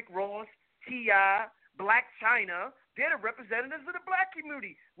 i.e. Rick Ross, T.I., Black China, they're the representatives of the black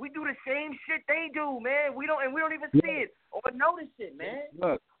community. We do the same shit they do, man. We don't even see it or notice it, man.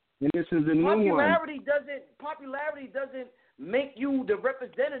 Look, and this is a new one. Popularity doesn't make you the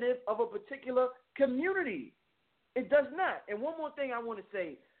representative of a particular community. It does not. And one more thing I want to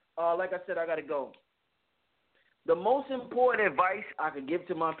say, like I said, I got to go. The most important advice I could give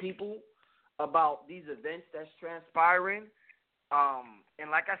to my people about these events that's transpiring, and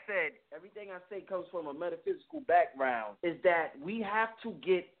like I said, everything I say comes from a metaphysical background, is that we have to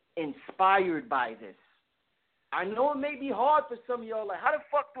get inspired by this. I know it may be hard for some of y'all, like, how the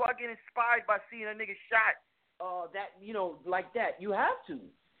fuck do I get inspired by seeing a nigga shot like that? You have to.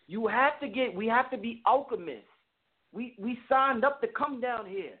 We have to be alchemists. We signed up to come down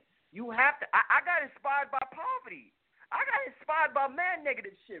here. You have to. I got inspired by poverty. I got inspired by mad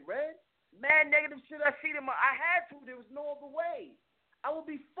negative shit, Red. Mad negative shit I see them. I had to. There was no other way. I would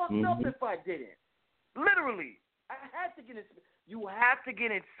be fucked up if I didn't. Literally. I had to get inspired. You have to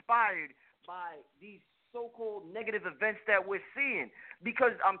get inspired by these so-called negative events that we're seeing.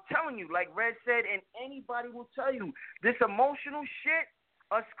 Because I'm telling you, like Red said, and anybody will tell you, this emotional shit,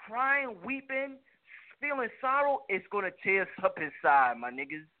 us crying, weeping, feeling sorrow, it's going to tear us up inside, my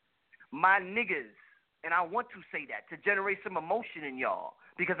niggas. My niggas. And I want to say that to generate some emotion in y'all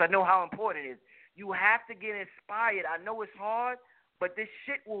because I know how important it is. You have to get inspired. I know it's hard, but this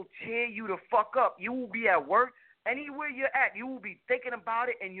shit will tear you the fuck up. You will be at work. Anywhere you're at, you will be thinking about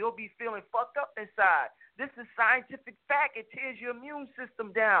it and you'll be feeling fucked up inside. This is scientific fact. It tears your immune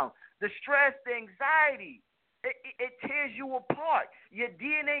system down. The stress, the anxiety, it tears you apart. Your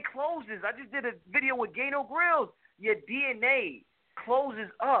DNA closes. I just did a video with Gano Grills. Your DNA closes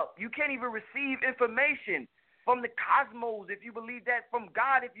up. You can't even receive information from the cosmos if you believe that, from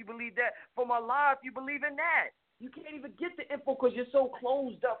God if you believe that, from Allah if you believe in that. You can't even get the info because you're so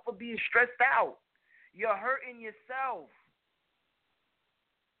closed up for being stressed out. You're hurting yourself.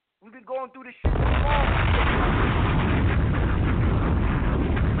 We've been going through this shit too long.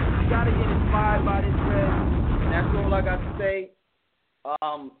 You gotta get inspired by this, man. And that's all I got to say.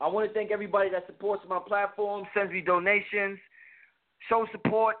 I want to thank everybody that supports my platform, sends me donations, shows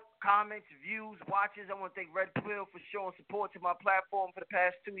support, comments, views, watches. I want to thank Red Pill for showing support to my platform for the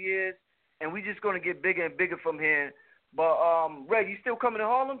past 2 years. And we're just going to get bigger and bigger from here. But, Red, you still coming to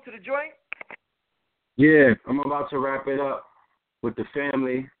Harlem to the joint? Yeah, I'm about to wrap it up with the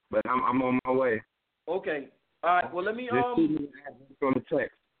family, but I'm on my way. Okay. All right. Well, let me Just shoot me the address on the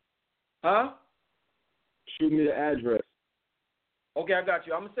text. Huh? Shoot me the address. Okay, I got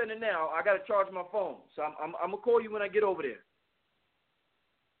you. I'm gonna send it now. I gotta charge my phone, so I'm gonna call you when I get over there.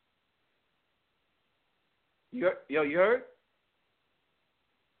 You heard?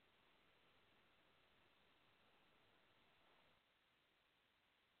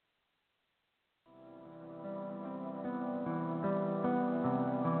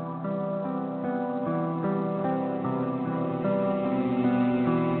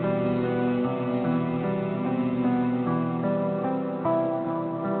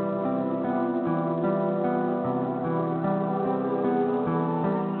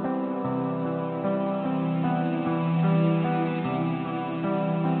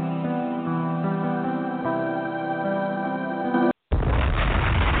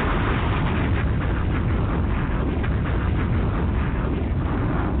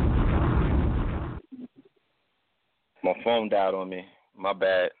 My phone died on me. My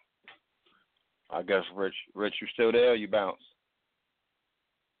bad. I guess Rich, you still there? Or you bounced?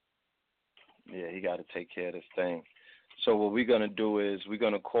 Yeah, he got to take care of this thing. So what we're gonna do is we're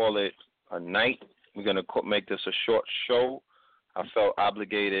gonna call it a night. We're gonna make this a short show. I felt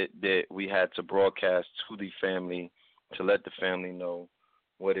obligated that we had to broadcast to the family to let the family know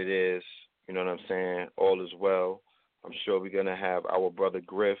what it is. You know what I'm saying? All is well. I'm sure we're gonna have our brother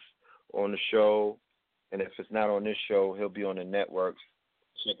Griff on the show. And if it's not on this show, he'll be on the networks.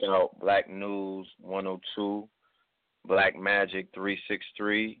 Check out Black News 102, Black Magic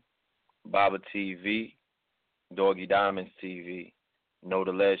 363, Baba TV, Doggy Diamonds TV, Know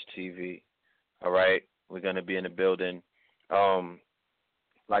the Ledge TV. All right? We're going to be in the building.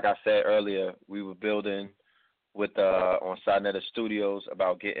 Like I said earlier, we were building with on Sinetta Studios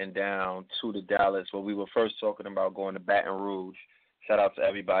about getting down to the Dallas. Well, we were first talking about going to Baton Rouge. Shout out to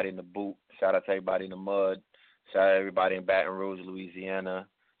everybody in the boot. Shout out to everybody in the mud. Shout out to everybody in Baton Rouge, Louisiana.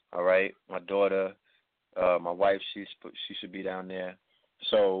 All right, my daughter, my wife, she should be down there.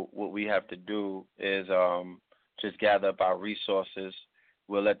 So what we have to do is just gather up our resources.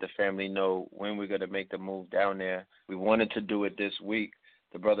 We'll let the family know when we're going to make the move down there. We wanted to do it this week.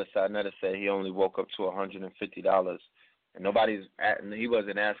 The brother Sinetta said he only woke up to $150, and he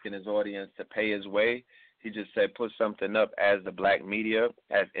wasn't asking his audience to pay his way. He just said put something up as the black media,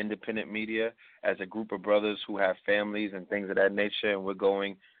 as independent media, as a group of brothers who have families and things of that nature, and we're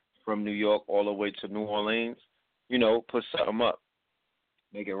going from New York all the way to New Orleans. You know, put something up,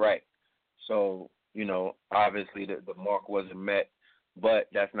 make it right. So, you know, obviously the mark wasn't met, but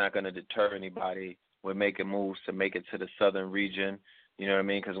that's not going to deter anybody. We're making moves to make it to the southern region. You know what I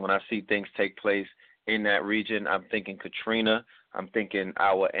mean? Because when I see things take place in that region, I'm thinking Katrina, I'm thinking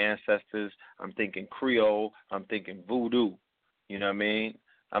our ancestors, I'm thinking Creole, I'm thinking Voodoo, you know what I mean?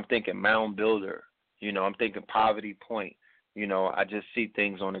 I'm thinking Mound Builder, you know, I'm thinking Poverty Point. You know, I just see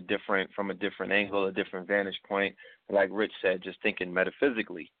things from a different angle, a different vantage point. Like Rich said, just thinking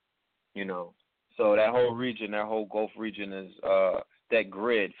metaphysically, you know. So that whole region, that whole Gulf region is, that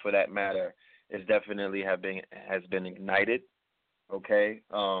grid for that matter, is definitely has been ignited. Okay,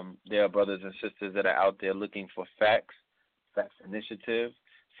 there are brothers and sisters that are out there looking for facts initiative,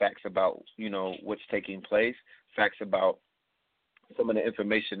 facts about, you know, what's taking place, facts about some of the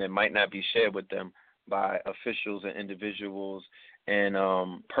information that might not be shared with them by officials and individuals and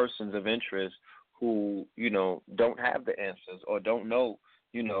persons of interest who, you know, don't have the answers or don't know,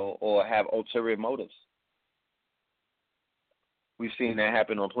 you know, or have ulterior motives. We've seen that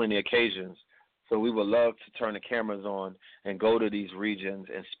happen on plenty of occasions. So we would love to turn the cameras on and go to these regions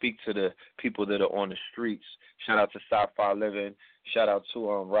and speak to the people that are on the streets. Shout out to Sci-Fi Living. Shout out to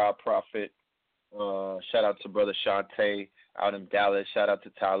Rob Prophet. Shout out to Brother Shantae out in Dallas. Shout out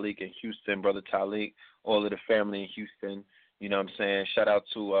to Talik in Houston, Brother Talik, all of the family in Houston. You know what I'm saying? Shout out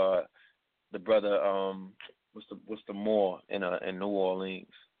to the brother, what's the Moore in New Orleans.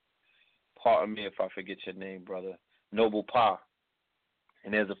 Pardon me if I forget your name, brother. Noble Pa.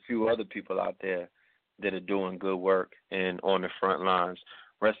 And there's a few other people out there that are doing good work and on the front lines.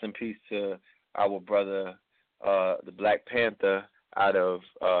 Rest in peace to our brother the Black Panther out of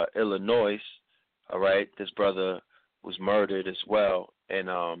Illinois. All right, this brother was murdered as well, and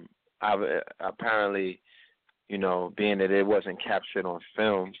apparently, you know, being that it wasn't captured on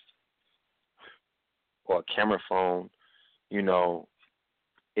film or a camera phone, you know,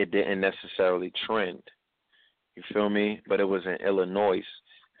 it didn't necessarily trend. You feel me? But it was in Illinois,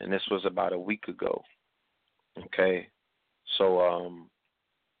 and this was about a week ago. Okay, so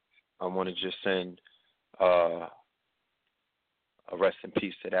I want to just send a rest in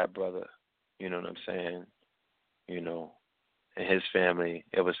peace to that brother. You know what I'm saying? You know, and his family.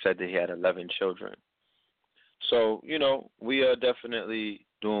 It was said that he had 11 children. So, you know, we are definitely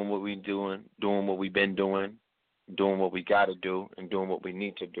doing what we're doing what we've been doing what we got to do, and doing what we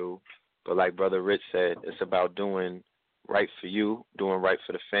need to do. But like Brother Rich said, it's about doing right for you, doing right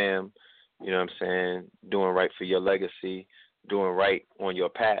for the fam, you know what I'm saying, doing right for your legacy, doing right on your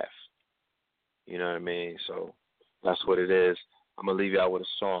path. You know what I mean? So that's what it is. I'm going to leave y'all with a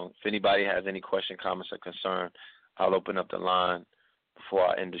song. If anybody has any question, comments, or concern, I'll open up the line before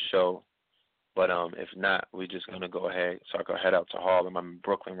I end the show. But if not, we're just going to go ahead. So I can head out to Harlem. I'm in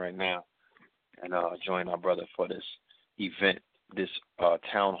Brooklyn right now. And join our brother for this event, this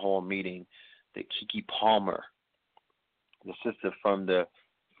town hall meeting that Keke Palmer, the sister from The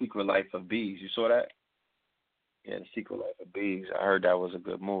Secret Life of Bees. You saw that? Yeah, The Secret Life of Bees. I heard that was a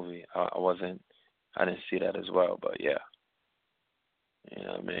good movie. I didn't see that as well, but yeah. You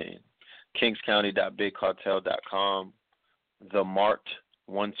know what I mean? KingsCounty.BigCartel.com. The Mart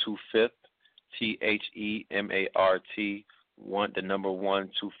 125th. THEMART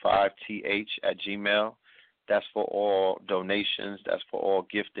 125TH@gmail. That's for all donations. That's for all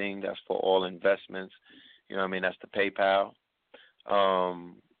gifting. That's for all investments. You know what I mean? That's the PayPal.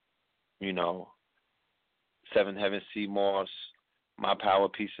 You know, Seven Heaven Sea Moss,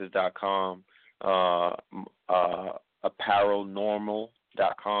 MyPowerPieces.com,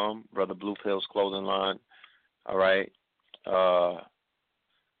 ApparelNormal.com, Brother Blue Pills clothing line. All right.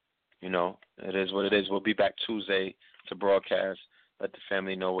 You know, it is what it is. We'll be back Tuesday to broadcast. Let the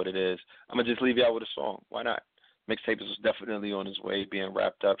family know what it is. I'm going to just leave y'all with a song. Why not? Mixtape is definitely on his way, being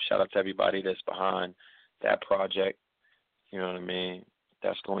wrapped up. Shout out to everybody that's behind that project. You know what I mean?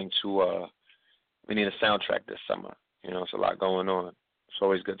 That's going to, we need a soundtrack this summer. You know, it's a lot going on. It's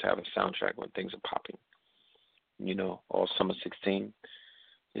always good to have a soundtrack when things are popping. You know, all summer 16.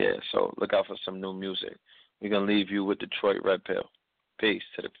 Yeah, so look out for some new music. We're going to leave you with Detroit Red Pill. Peace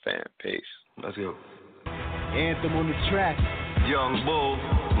to the fam. Peace. Let's go. Anthem on the track. Young Bull,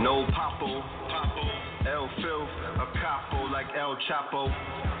 no Papo. El Filth, a capo like El Chapo.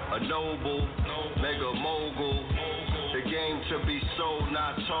 A noble, mega mogul. The game to be sold,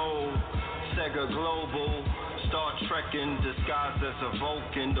 not told. Sega Global. Star Trekking, disguised as a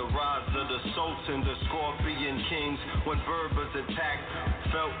Vulcan. The rise of the Sultan, the Scorpion Kings. When Berbers attacked,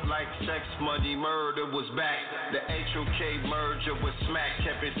 felt like sex, money, murder was back. The HOK merger with Smack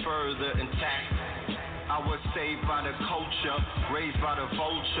kept it further intact. I was saved by the culture, raised by the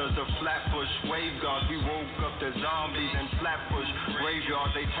vultures, the Flatbush wave guards. We woke up the zombies in Flatbush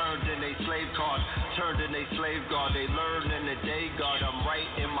graveyard. They turned in a slave card, They learned in the day guard. I'm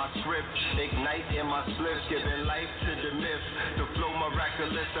writing my script, ignite in my slips, giving life to the myth. The flow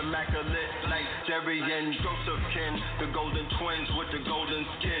miraculous, immaculate, like Jerry and Joseph Kin. The golden twins with the golden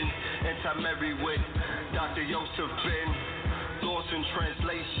skin. Anti-Mary with Dr. Yosef Ben. Lost in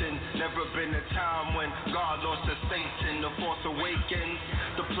translation, never been a time when God lost to Satan. The Force Awakens,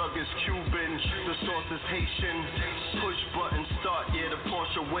 the plug is Cuban, the source is Haitian. Push button start, yeah, the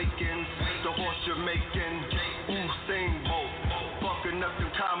Porsche awakens. The horse Jamaican, Usain Bolt. Fucking up the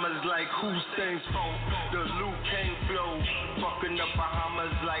commas like Hussein's fault. The Luke Kane flow, fucking up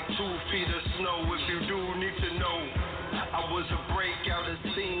Bahamas like 2 feet of snow. If you do need to know, I was a breakout of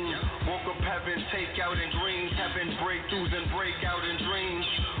scene. Woke up having takeout and dreams, having breakthroughs and breakout in dreams.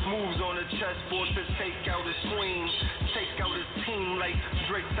 Moves on the chessboard to take out his queen. Take out his team like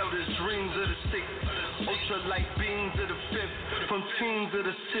Drake's out his dreams of the 6th. Ultralight beams of the 5th. From teams of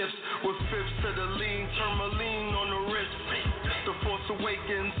the 6th. With 5ths to the lean. Tourmaline on the wrist. The Force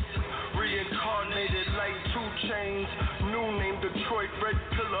Awakens. Reincarnated like 2 Chainz. New name Detroit Red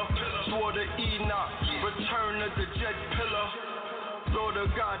Pillar. Sword of Enoch. Return of the Jet Pillar. Lord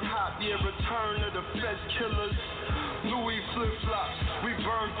of God Hop, yeah, return of the Fed killers. Louis flip-flops, we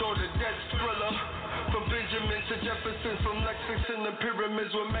burned all the dead Thriller. From Benjamin to Jefferson, from Lexington to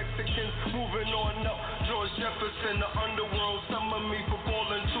pyramids with Mexicans. Moving on up, George Jefferson, the underworld. Some of me for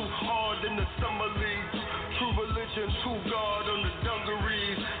falling too hard in the summer league. True religion, true God on the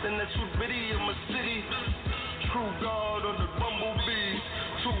dungarees. Then that's true biddy in my city. True God on the bumblebees.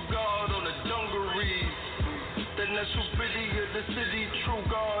 True God on the dungarees.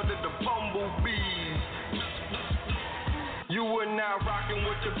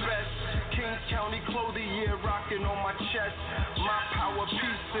 the best. Kings County clothing, yeah, rocking on my chest. My power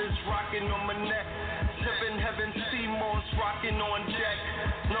pieces rocking on my neck. Sipping Heaven Seymour's rocking on deck.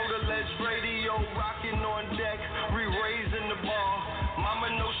 Know the Ledge Radio rocking on deck. We raising the bar. Mama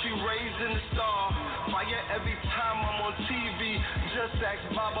knows she raising the star. Fire every time I'm on TV. Just ask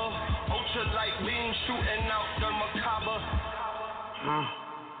Baba. Ultralight beam shooting out the macabre.